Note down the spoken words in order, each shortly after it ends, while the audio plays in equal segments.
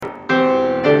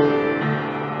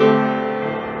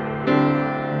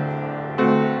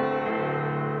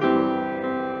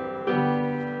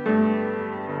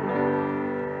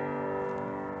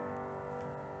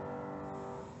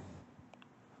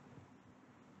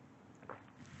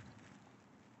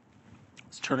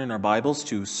Let's turn in our Bibles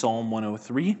to Psalm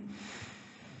 103.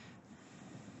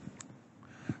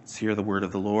 Let's hear the word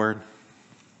of the Lord.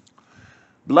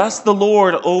 Bless the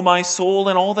Lord, O my soul,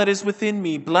 and all that is within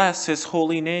me. Bless his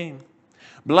holy name.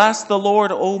 Bless the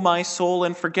Lord, O my soul,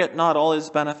 and forget not all his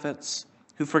benefits,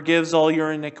 who forgives all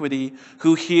your iniquity,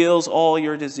 who heals all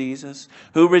your diseases,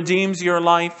 who redeems your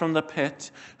life from the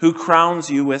pit, who crowns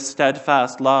you with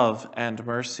steadfast love and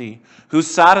mercy, who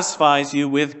satisfies you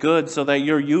with good so that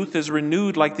your youth is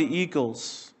renewed like the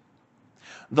eagles.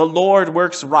 The Lord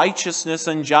works righteousness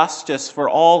and justice for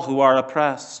all who are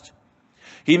oppressed.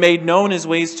 He made known his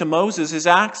ways to Moses, his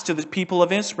acts to the people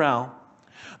of Israel.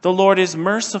 The Lord is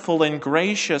merciful and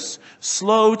gracious,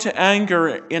 slow to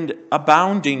anger and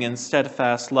abounding in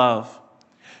steadfast love.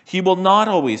 He will not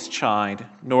always chide,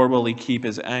 nor will he keep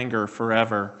his anger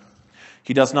forever.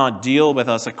 He does not deal with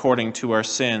us according to our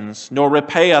sins, nor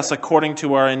repay us according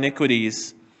to our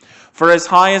iniquities. For as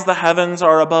high as the heavens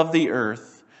are above the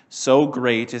earth, so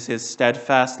great is his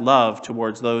steadfast love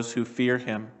towards those who fear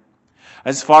him.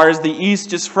 As far as the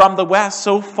east is from the west,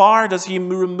 so far does he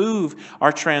remove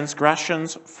our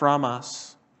transgressions from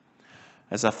us.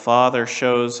 As a father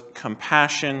shows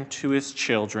compassion to his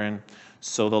children,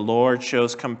 so the Lord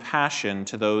shows compassion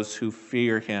to those who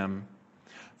fear him.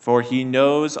 For he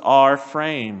knows our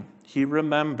frame. He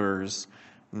remembers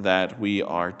that we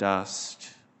are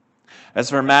dust. As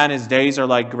for man, his days are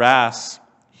like grass.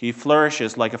 He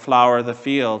flourishes like a flower of the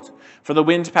field. For the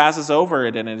wind passes over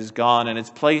it, and it is gone, and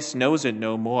its place knows it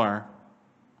no more.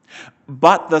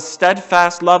 But the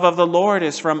steadfast love of the Lord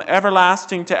is from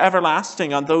everlasting to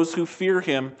everlasting on those who fear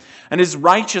him, and his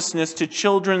righteousness to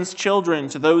children's children,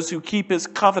 to those who keep his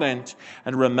covenant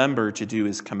and remember to do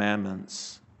his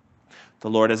commandments. The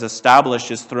Lord has established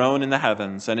his throne in the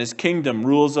heavens, and his kingdom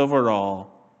rules over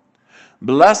all.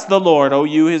 Bless the Lord, O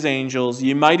you his angels,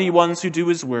 ye mighty ones who do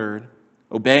his word,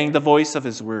 obeying the voice of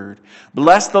his word.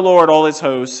 Bless the Lord, all his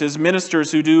hosts, his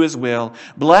ministers who do his will.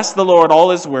 Bless the Lord, all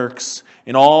his works,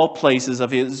 in all places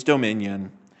of his dominion.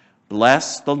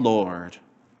 Bless the Lord,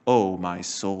 O my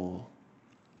soul.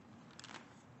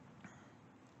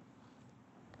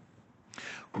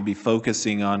 We'll be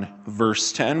focusing on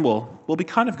verse 10. We'll be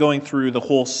kind of going through the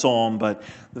whole psalm, but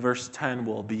the verse 10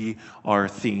 will be our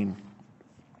theme.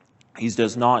 He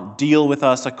does not deal with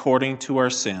us according to our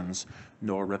sins,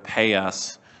 nor repay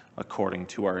us according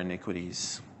to our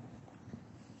iniquities.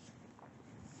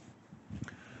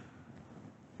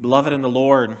 Beloved in the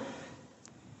Lord,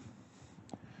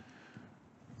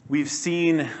 we've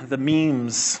seen the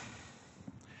memes.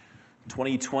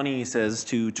 2020 says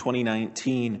to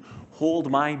 2019, hold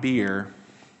my beer.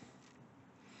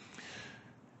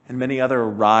 And many other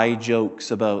wry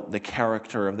jokes about the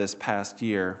character of this past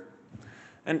year.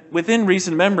 And within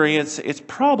recent memory, it's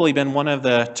probably been one of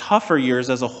the tougher years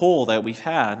as a whole that we've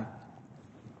had.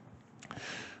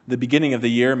 The beginning of the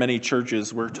year, many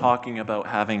churches were talking about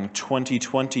having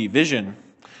 2020 vision.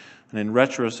 And in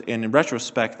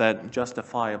retrospect, that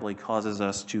justifiably causes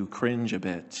us to cringe a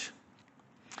bit.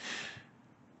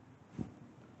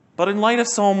 But in light of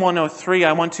Psalm 103,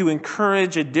 I want to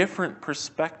encourage a different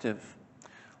perspective.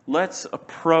 Let's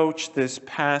approach this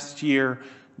past year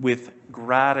with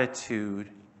gratitude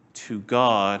to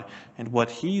God and what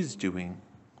he's doing.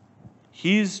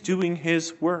 He's doing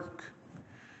his work.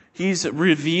 He's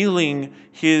revealing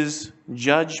his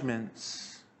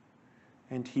judgments.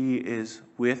 And he is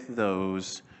with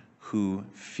those who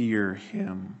fear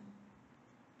him.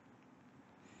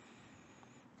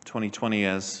 2020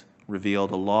 has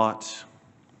revealed a lot.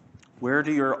 Where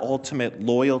do your ultimate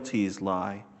loyalties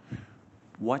lie?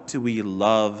 What do we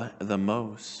love the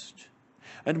most?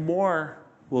 And more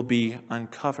will be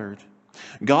uncovered.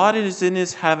 God is in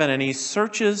his heaven, and he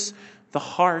searches the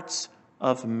hearts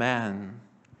of men.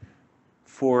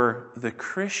 For the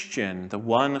Christian, the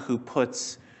one who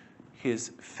puts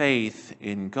his faith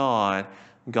in God,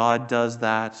 God does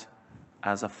that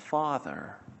as a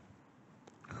father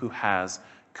who has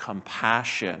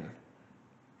compassion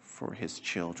for his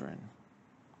children.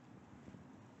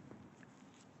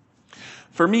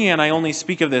 For me, and I only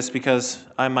speak of this because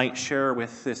I might share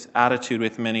with this attitude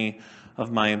with many of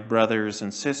my brothers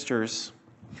and sisters,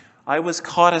 I was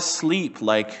caught asleep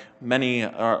like many,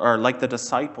 or like the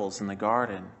disciples in the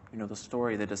garden. You know the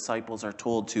story, the disciples are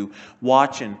told to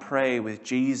watch and pray with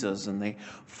Jesus, and they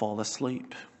fall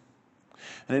asleep.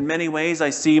 And in many ways, I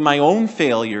see my own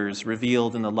failures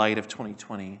revealed in the light of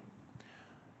 2020.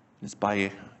 It's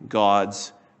by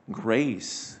God's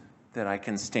grace that I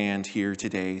can stand here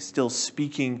today, still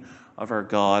speaking of our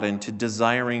God and to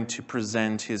desiring to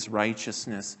present his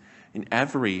righteousness in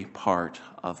every part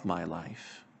of my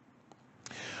life.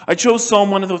 I chose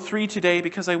Psalm 103 today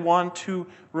because I want to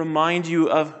remind you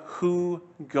of who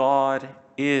God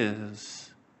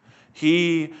is.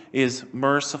 He is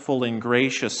merciful and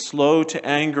gracious, slow to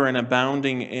anger and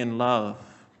abounding in love.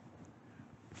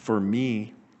 For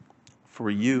me, for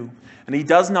you. And he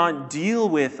does not deal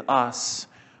with us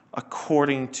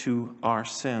according to our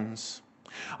sins.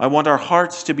 I want our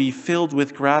hearts to be filled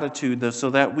with gratitude, though,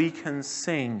 so that we can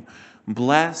sing,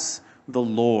 "Bless the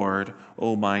Lord,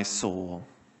 O my soul."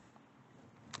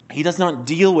 He does not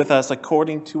deal with us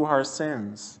according to our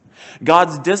sins.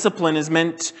 God's discipline is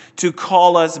meant to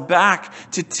call us back,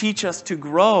 to teach us to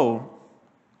grow.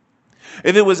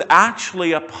 If it was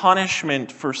actually a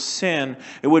punishment for sin,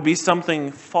 it would be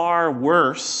something far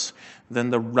worse than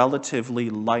the relatively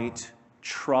light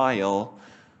trial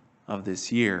of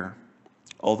this year.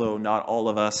 Although not all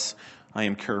of us, I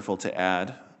am careful to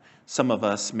add, some of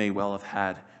us may well have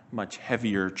had much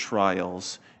heavier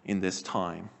trials in this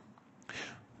time.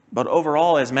 But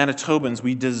overall, as Manitobans,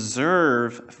 we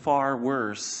deserve far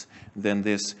worse than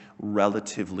this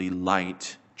relatively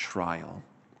light trial.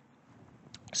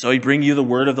 So I bring you the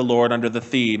word of the Lord under the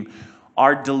theme,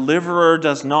 our deliverer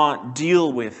does not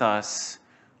deal with us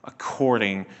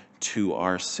according to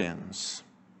our sins.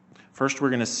 First, we're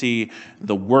going to see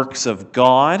the works of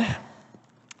God,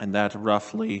 and that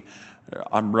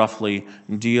I'm roughly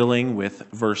dealing with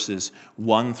verses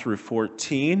 1 through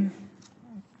 14.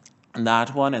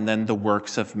 That one, and then the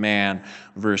works of man,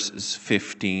 verses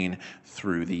 15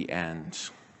 through the end.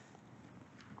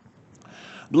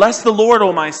 Bless the Lord,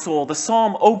 O my soul. The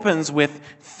psalm opens with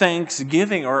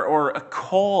thanksgiving or a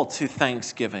call to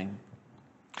thanksgiving.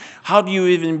 How do you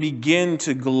even begin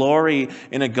to glory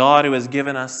in a God who has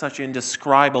given us such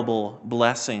indescribable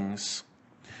blessings?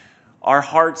 Our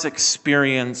hearts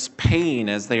experience pain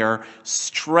as they are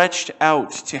stretched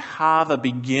out to have a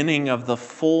beginning of the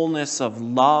fullness of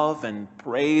love and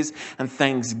praise and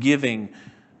thanksgiving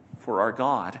for our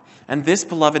God. And this,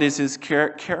 beloved, is his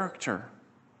character,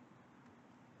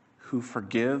 who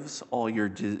forgives all your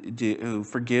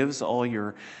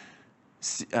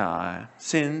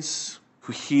sins,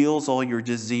 who heals all your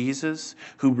diseases,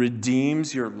 who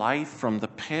redeems your life from the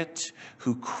pit,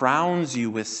 who crowns you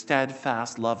with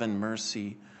steadfast love and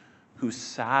mercy, who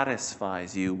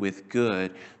satisfies you with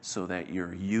good so that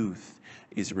your youth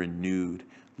is renewed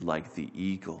like the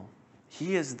eagle.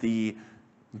 He is the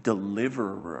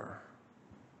deliverer.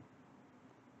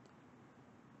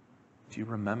 Do you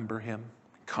remember him,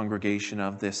 congregation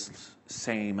of this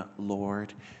same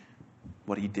Lord,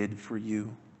 what he did for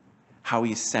you? How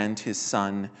he sent his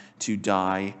Son to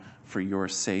die for your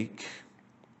sake.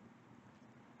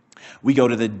 We go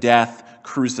to the death,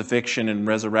 crucifixion, and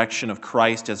resurrection of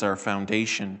Christ as our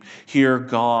foundation. Here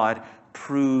God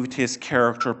proved his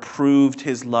character, proved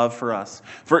his love for us.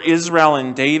 For Israel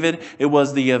and David, it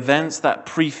was the events that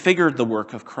prefigured the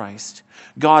work of Christ.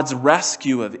 God's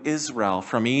rescue of Israel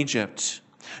from Egypt.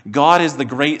 God is the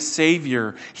great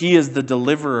Savior. He is the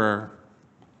deliverer.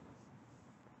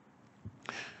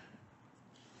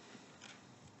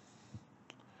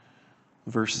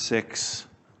 Verse 6,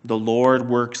 the Lord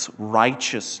works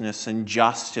righteousness and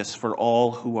justice for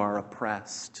all who are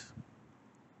oppressed.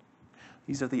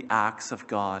 These are the acts of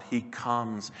God. He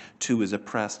comes to his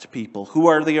oppressed people. Who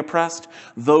are the oppressed?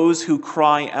 Those who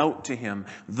cry out to him,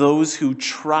 those who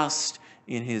trust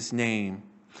in his name.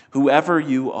 Whoever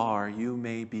you are, you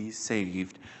may be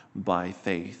saved by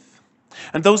faith.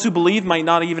 And those who believe might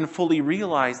not even fully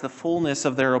realize the fullness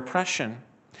of their oppression.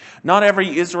 Not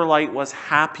every Israelite was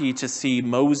happy to see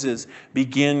Moses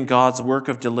begin God's work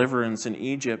of deliverance in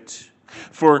Egypt.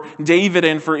 For David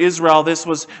and for Israel, this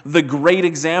was the great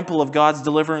example of God's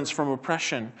deliverance from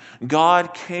oppression.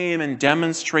 God came and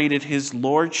demonstrated his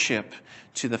lordship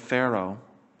to the Pharaoh.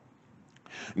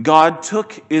 God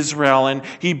took Israel and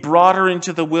he brought her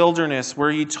into the wilderness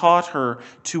where he taught her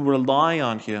to rely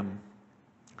on him.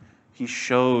 He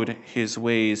showed his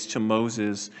ways to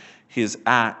Moses, his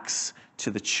acts to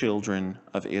the children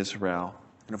of Israel.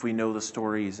 And if we know the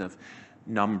stories of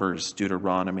Numbers,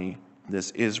 Deuteronomy, this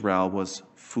Israel was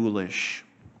foolish,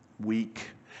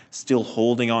 weak, still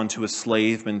holding on to a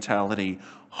slave mentality,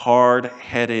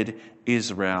 hard-headed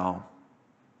Israel.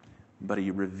 But he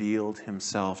revealed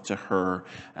himself to her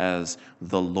as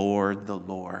the Lord,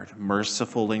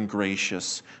 merciful and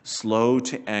gracious, slow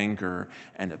to anger,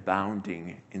 and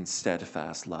abounding in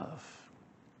steadfast love.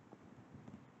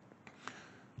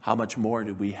 How much more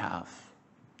do we have?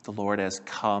 The Lord has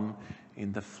come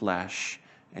in the flesh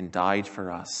and died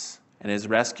for us and has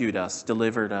rescued us,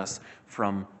 delivered us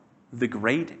from the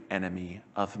great enemy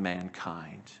of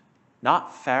mankind.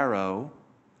 Not Pharaoh,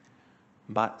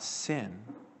 but sin.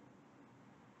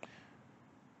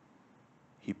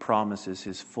 He promises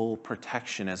his full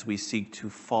protection as we seek to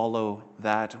follow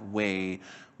that way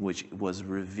which was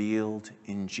revealed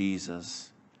in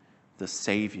Jesus, the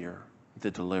Savior, the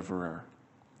Deliverer.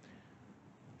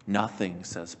 Nothing,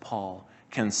 says Paul,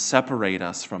 can separate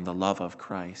us from the love of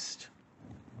Christ.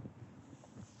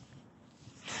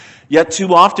 Yet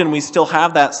too often we still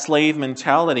have that slave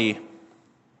mentality.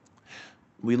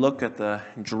 We look at the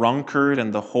drunkard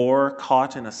and the whore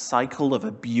caught in a cycle of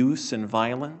abuse and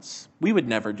violence. We would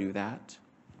never do that.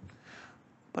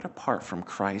 But apart from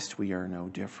Christ, we are no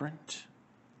different.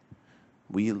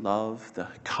 We love the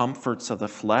comforts of the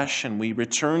flesh and we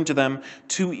return to them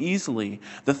too easily.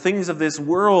 The things of this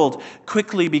world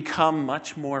quickly become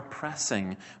much more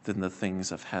pressing than the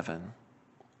things of heaven.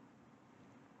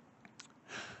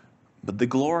 But the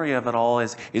glory of it all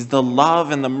is the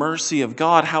love and the mercy of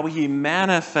God, how he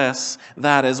manifests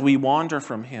that as we wander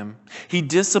from him. He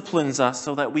disciplines us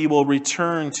so that we will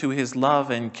return to his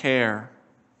love and care.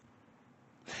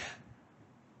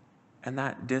 And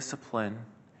that discipline,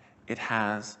 it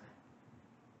has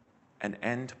an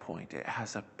end point. It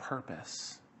has a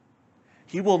purpose.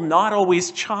 He will not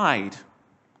always chide.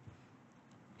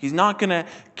 He's not going to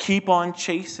keep on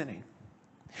chastening.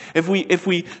 If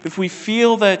we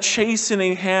feel the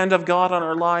chastening hand of God on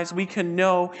our lives, we can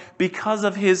know because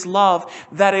of his love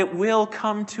that it will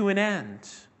come to an end.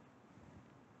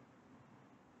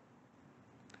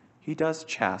 He does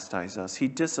chastise us. He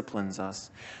disciplines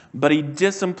us. But he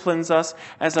disciplines us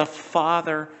as a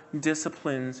father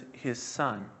disciplines his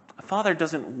son. A father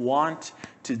doesn't want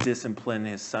to discipline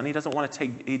his son. He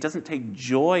doesn't take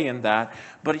joy in that,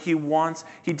 but he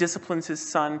disciplines his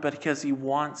son because he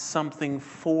wants something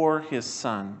for his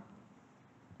son.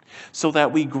 So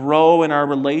that we grow in our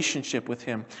relationship with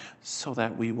him, so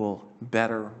that we will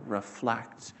better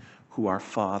reflect who our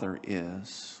Father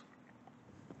is.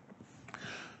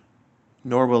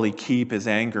 Nor will he keep his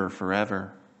anger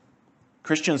forever.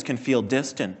 Christians can feel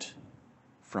distant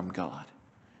from God.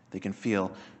 They can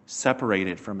feel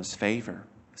separated from his favor,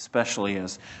 especially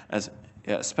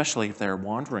if they're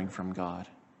wandering from God.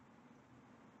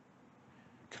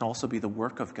 It can also be the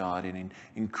work of God in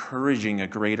encouraging a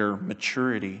greater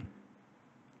maturity.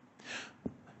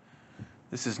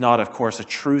 This is not, of course, a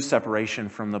true separation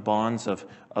from the bonds of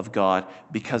God,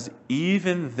 because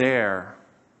even there,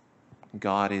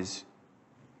 God is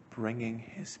bringing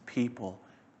his people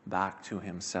back to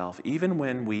himself. Even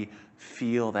when we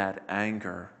feel that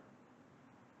anger,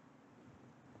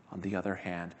 on the other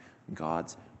hand,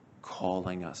 God's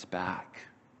calling us back.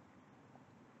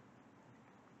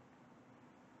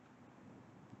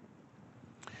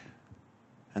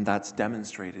 And that's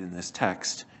demonstrated in this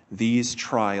text. These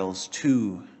trials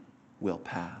too will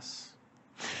pass.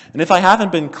 And if I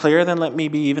haven't been clear, then let me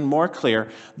be even more clear.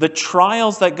 The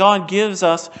trials that God gives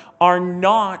us are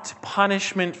not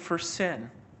punishment for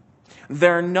sin.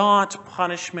 They're not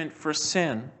punishment for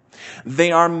sin.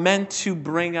 They are meant to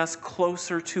bring us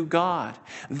closer to God.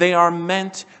 They are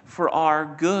meant for our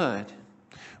good.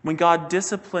 When God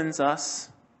disciplines us,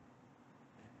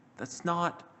 that's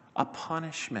not a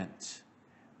punishment.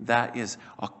 That is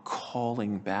a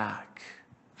calling back.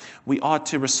 We ought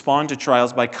to respond to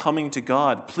trials by coming to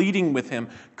God, pleading with him,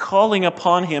 calling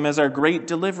upon him as our great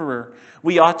deliverer.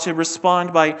 We ought to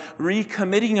respond by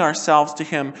recommitting ourselves to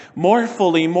him more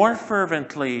fully, more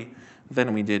fervently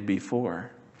than we did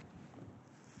before.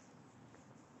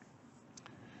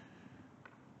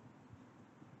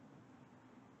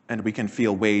 And we can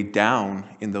feel weighed down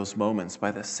in those moments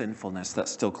by the sinfulness that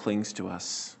still clings to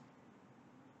us.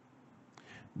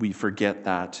 We forget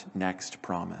that next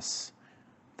promise,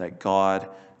 that God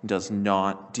does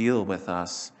not deal with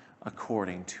us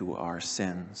according to our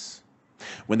sins.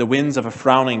 When the winds of a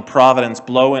frowning providence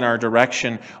blow in our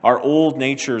direction, our old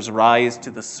natures rise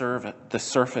to the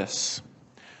surface.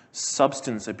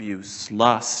 Substance abuse,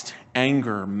 lust,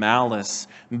 anger, malice,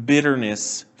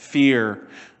 bitterness, fear.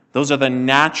 Those are the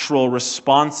natural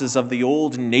responses of the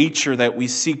old nature that we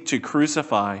seek to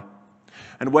crucify.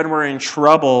 And when we're in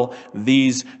trouble,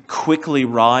 these quickly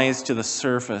rise to the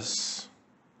surface.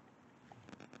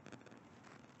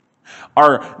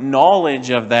 Our knowledge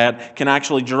of that can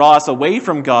actually draw us away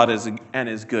from God and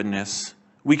his goodness.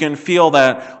 We can feel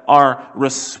that our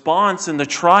response in the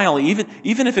trial,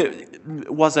 even if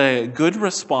it was a good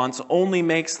response, only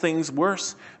makes things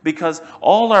worse because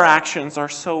all our actions are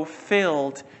so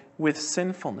filled with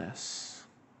sinfulness.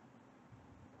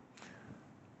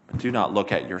 But do not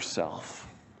look at yourself.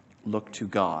 Look to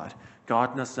God.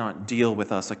 God does not deal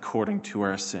with us according to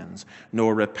our sins,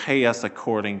 nor repay us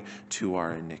according to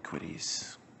our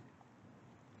iniquities.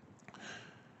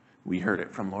 We heard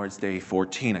it from Lord's Day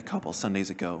 14 a couple Sundays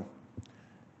ago.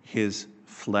 his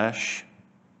flesh,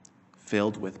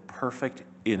 filled with perfect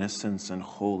innocence and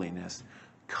holiness,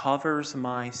 covers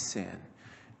my sin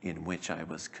in which I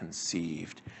was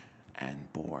conceived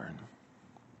and born.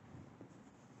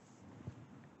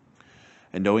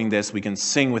 And knowing this, we can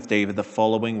sing with David the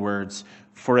following words: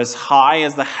 For as high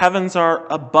as the heavens are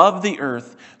above the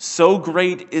earth, so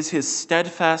great is his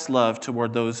steadfast love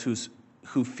toward those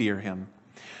who fear him.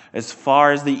 As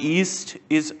far as the east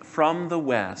is from the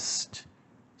west,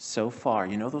 so far.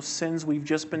 You know those sins we've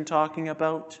just been talking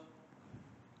about?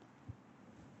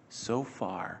 So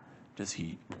far does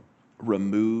he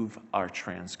remove our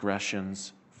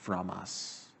transgressions from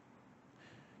us.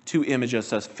 Two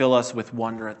images that fill us with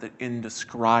wonder at the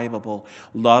indescribable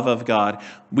love of God.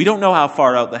 We don't know how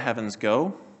far out the heavens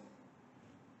go.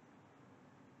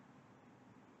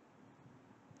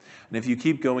 And if you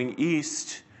keep going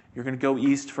east, you're going to go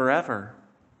east forever.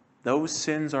 Those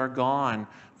sins are gone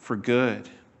for good.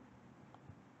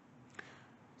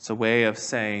 It's a way of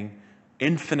saying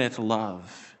infinite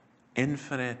love,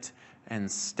 infinite and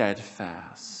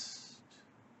steadfast.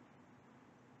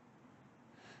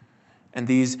 And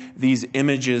these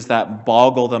images that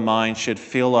boggle the mind should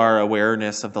fill our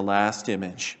awareness of the last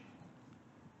image.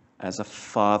 As a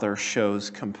father shows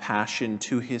compassion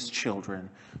to his children,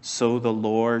 so the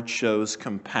Lord shows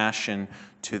compassion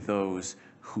to those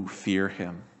who fear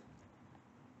him.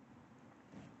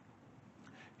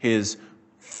 His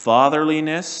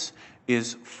fatherliness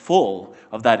is full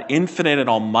of that infinite and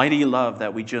almighty love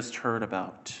that we just heard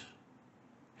about.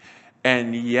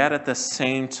 And yet at the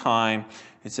same time,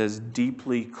 it's as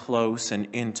deeply close and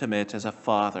intimate as a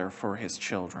father for his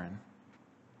children.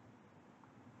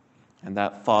 And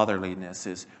that fatherliness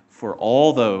is for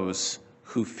all those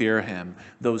who fear him,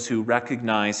 those who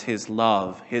recognize his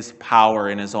love, his power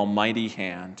in his almighty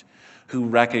hand, who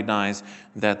recognize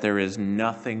that there is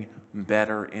nothing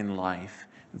better in life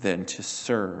than to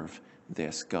serve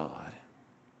this God.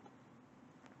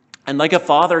 And like a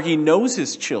father, he knows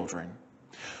his children.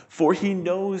 For he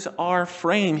knows our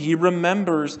frame. He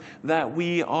remembers that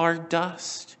we are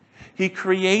dust. He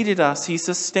created us. He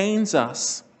sustains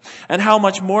us. And how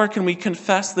much more can we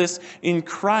confess this in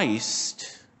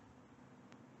Christ?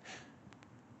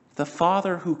 The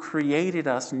Father who created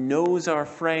us knows our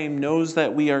frame, knows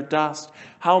that we are dust.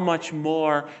 How much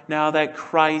more now that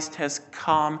Christ has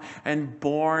come and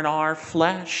borne our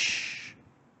flesh,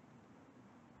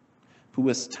 who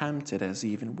was tempted as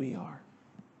even we are.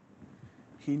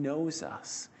 He knows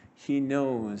us. He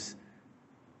knows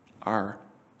our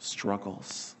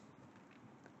struggles.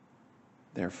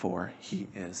 Therefore, he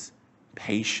is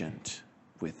patient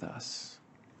with us.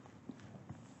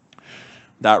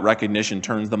 That recognition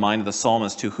turns the mind of the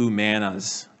psalmist to who man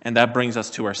is. And that brings us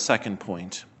to our second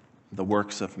point, the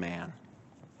works of man.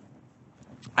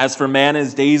 As for man,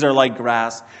 his days are like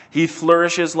grass. He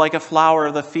flourishes like a flower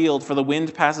of the field, for the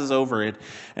wind passes over it,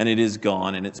 and it is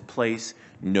gone, and its place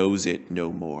knows it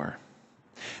no more.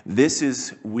 This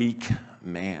is weak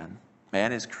man.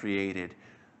 Man is created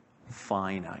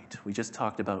finite. We just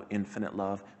talked about infinite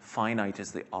love. Finite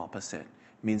is the opposite.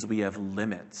 It means we have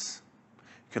limits.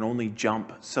 You can only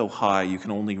jump so high. You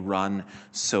can only run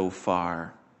so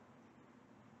far.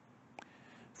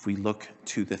 If we look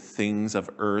to the things of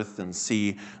earth and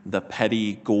see the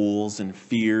petty goals and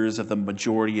fears of the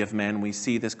majority of men, we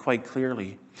see this quite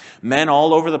clearly. Men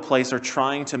all over the place are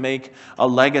trying to make a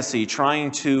legacy, trying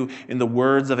to, in the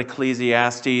words of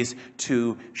Ecclesiastes,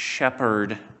 to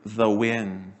shepherd the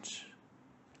wind,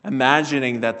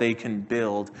 imagining that they can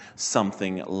build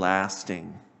something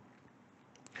lasting.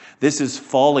 This is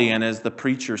folly, and as the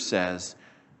preacher says,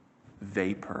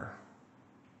 vapor.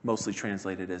 Mostly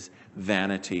translated as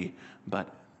vanity,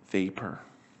 but vapor.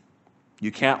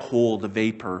 You can't hold a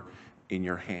vapor in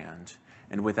your hand.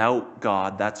 And without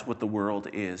God, that's what the world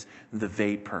is, the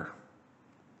vapor.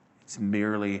 It's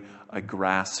merely a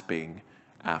grasping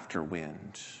after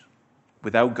wind.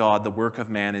 Without God, the work of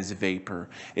man is vapor.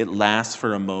 It lasts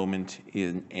for a moment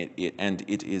and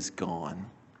it is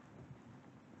gone.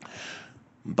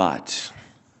 But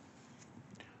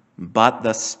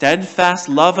the steadfast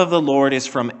love of the Lord is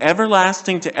from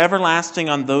everlasting to everlasting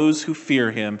on those who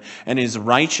fear him, and his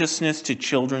righteousness to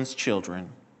children's children.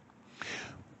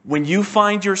 When you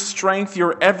find your strength,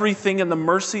 your everything in the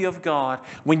mercy of God,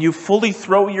 when you fully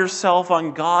throw yourself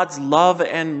on God's love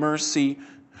and mercy,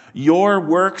 your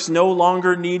works no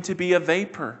longer need to be a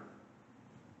vapor.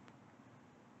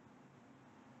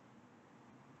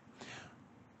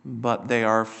 But they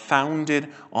are founded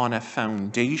on a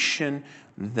foundation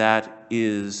that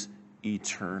is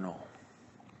eternal.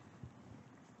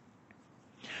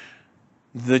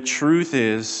 The truth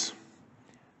is,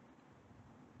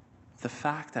 the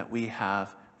fact that we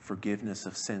have forgiveness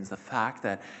of sins, the fact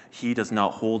that he does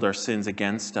not hold our sins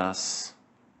against us,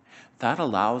 that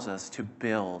allows us to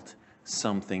build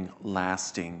something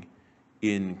lasting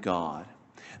in God.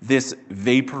 This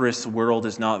vaporous world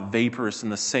is not vaporous in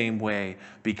the same way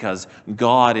because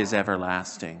God is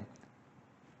everlasting.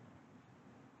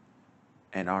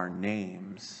 And our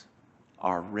names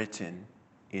are written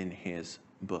in his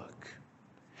book.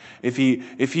 If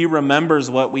he remembers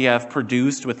what we have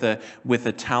produced with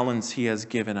the talents he has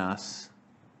given us,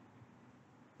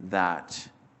 that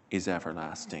is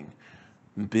everlasting.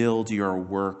 Build your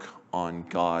work on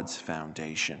God's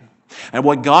foundation. And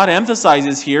what God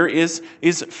emphasizes here is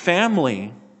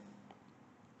family.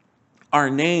 Our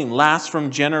name lasts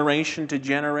from generation to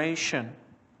generation.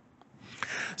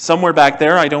 Somewhere back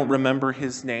there, I don't remember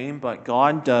his name, but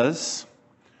God does.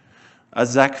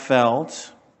 Ezekiel,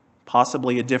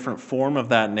 possibly a different form of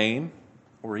that name,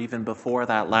 or even before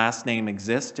that last name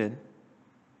existed.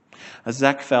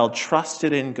 Ezekiel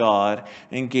trusted in God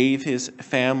and gave his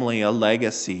family a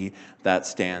legacy that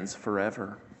stands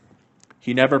forever.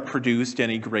 He never produced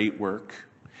any great work.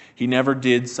 He never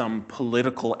did some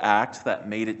political act that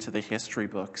made it to the history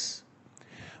books.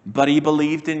 But he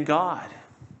believed in God.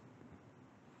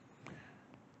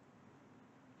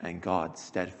 And God's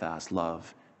steadfast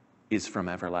love is from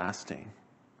everlasting.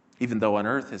 Even though on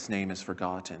earth his name is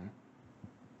forgotten,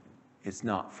 it's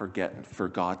not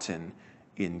forgotten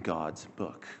in God's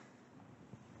book.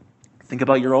 Think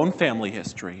about your own family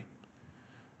history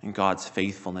and God's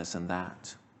faithfulness in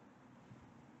that.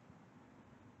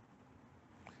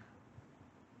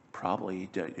 Probably,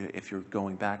 if you're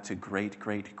going back to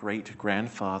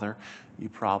great-great-great-grandfather, you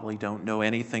probably don't know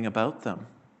anything about them.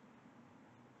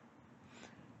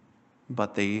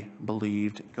 But they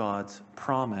believed God's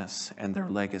promise, and their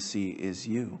legacy is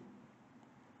you.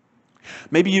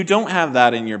 Maybe you don't have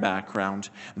that in your background.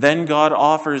 Then God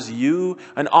offers you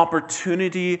an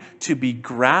opportunity to be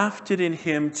grafted in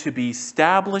him, to be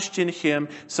established in him,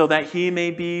 so that he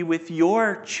may be with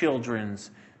your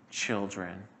children's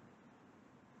children.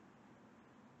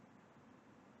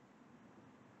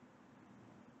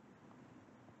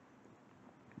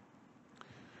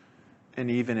 And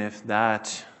even if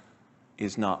that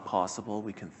is not possible,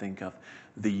 we can think of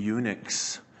the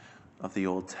eunuchs of the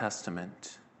Old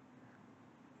Testament.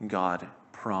 God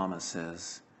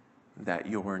promises that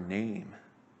your name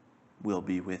will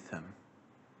be with him.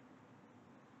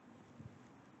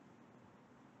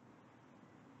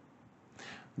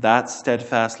 That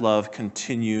steadfast love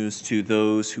continues to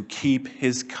those who keep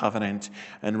his covenant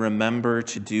and remember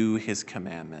to do his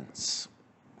commandments.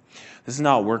 This is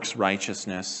not works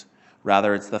righteousness.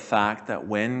 Rather, it's the fact that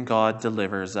when God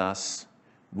delivers us,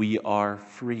 we are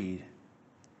freed.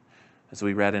 As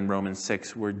we read in Romans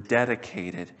 6, we're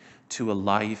dedicated to a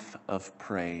life of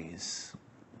praise.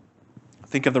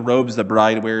 Think of the robes the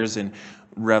bride wears in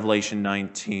Revelation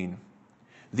 19.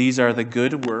 These are the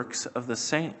good works of the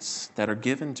saints that are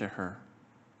given to her.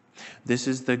 This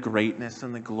is the greatness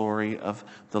and the glory of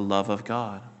the love of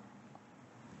God.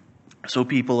 So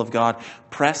people of God,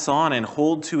 press on and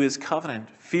hold to his covenant.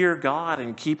 Fear God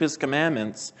and keep his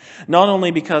commandments. Not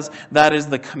only because that is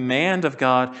the command of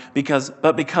God,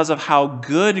 but because of how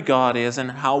good God is and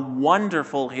how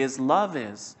wonderful his love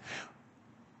is.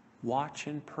 Watch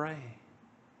and pray.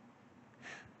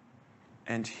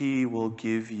 And he will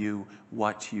give you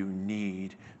what you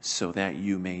need so that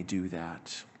you may do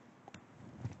that.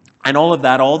 And all of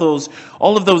that,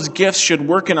 all of those gifts should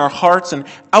work in our hearts an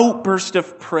outburst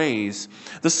of praise.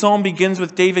 The psalm begins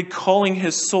with David calling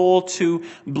his soul to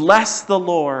bless the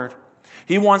Lord.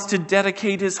 He wants to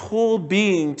dedicate his whole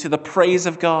being to the praise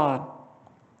of God.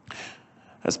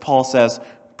 As Paul says,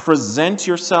 present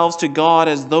yourselves to God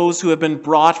as those who have been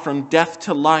brought from death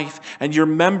to life, and your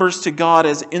members to God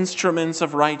as instruments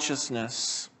of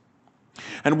righteousness.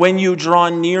 And when you draw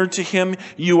near to him,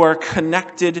 you are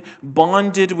connected,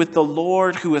 bonded with the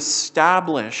Lord who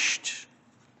established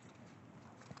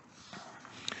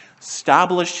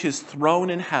his throne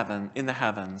in the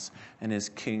heavens, and his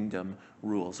kingdom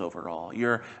rules over all.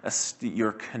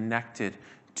 You're connected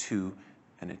to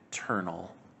an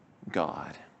eternal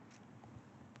God.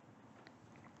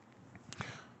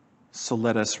 So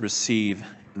let us receive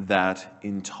that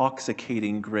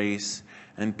intoxicating grace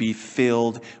and be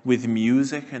filled with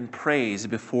music and praise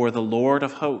before the Lord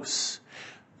of hosts.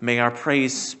 May our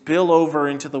praise spill over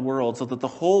into the world so that the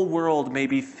whole world may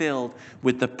be filled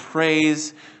with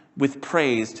praise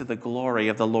to the glory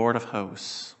of the Lord of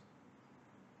hosts.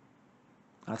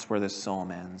 That's where this psalm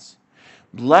ends.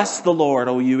 Bless the Lord,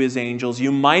 O you his angels,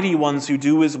 you mighty ones who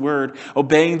do his word,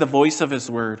 obeying the voice of his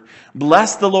word.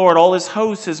 Bless the Lord, all his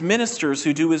hosts, his ministers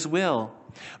who do his will.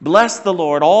 Bless the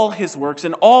Lord, all his works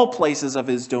in all places of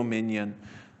his dominion.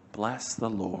 Bless the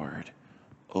Lord,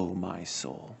 O my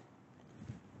soul.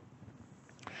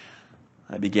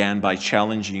 I began by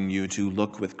challenging you to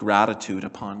look with gratitude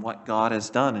upon what God has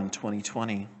done in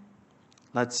 2020.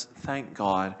 Let's thank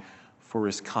God for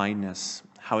his kindness,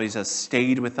 how he has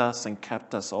stayed with us and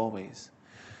kept us always.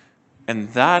 And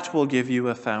that will give you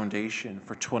a foundation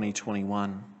for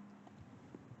 2021.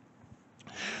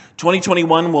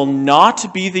 2021 will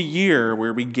not be the year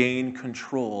where we gain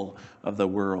control of the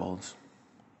world.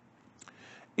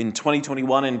 In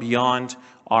 2021 and beyond,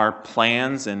 our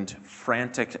plans and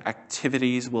frantic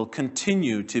activities will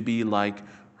continue to be like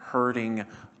herding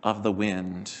of the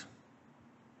wind.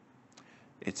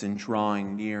 It's in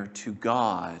drawing near to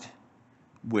God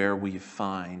where we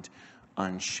find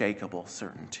unshakable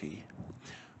certainty.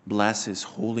 Bless his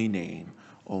holy name,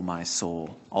 O my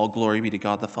soul. All glory be to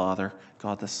God the Father,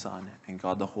 God the Son, and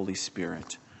God the Holy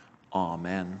Spirit.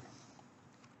 Amen.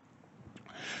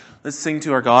 Let's sing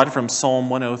to our God from Psalm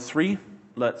 103.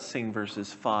 Let's sing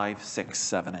verses 5, 6,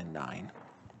 7, and 9.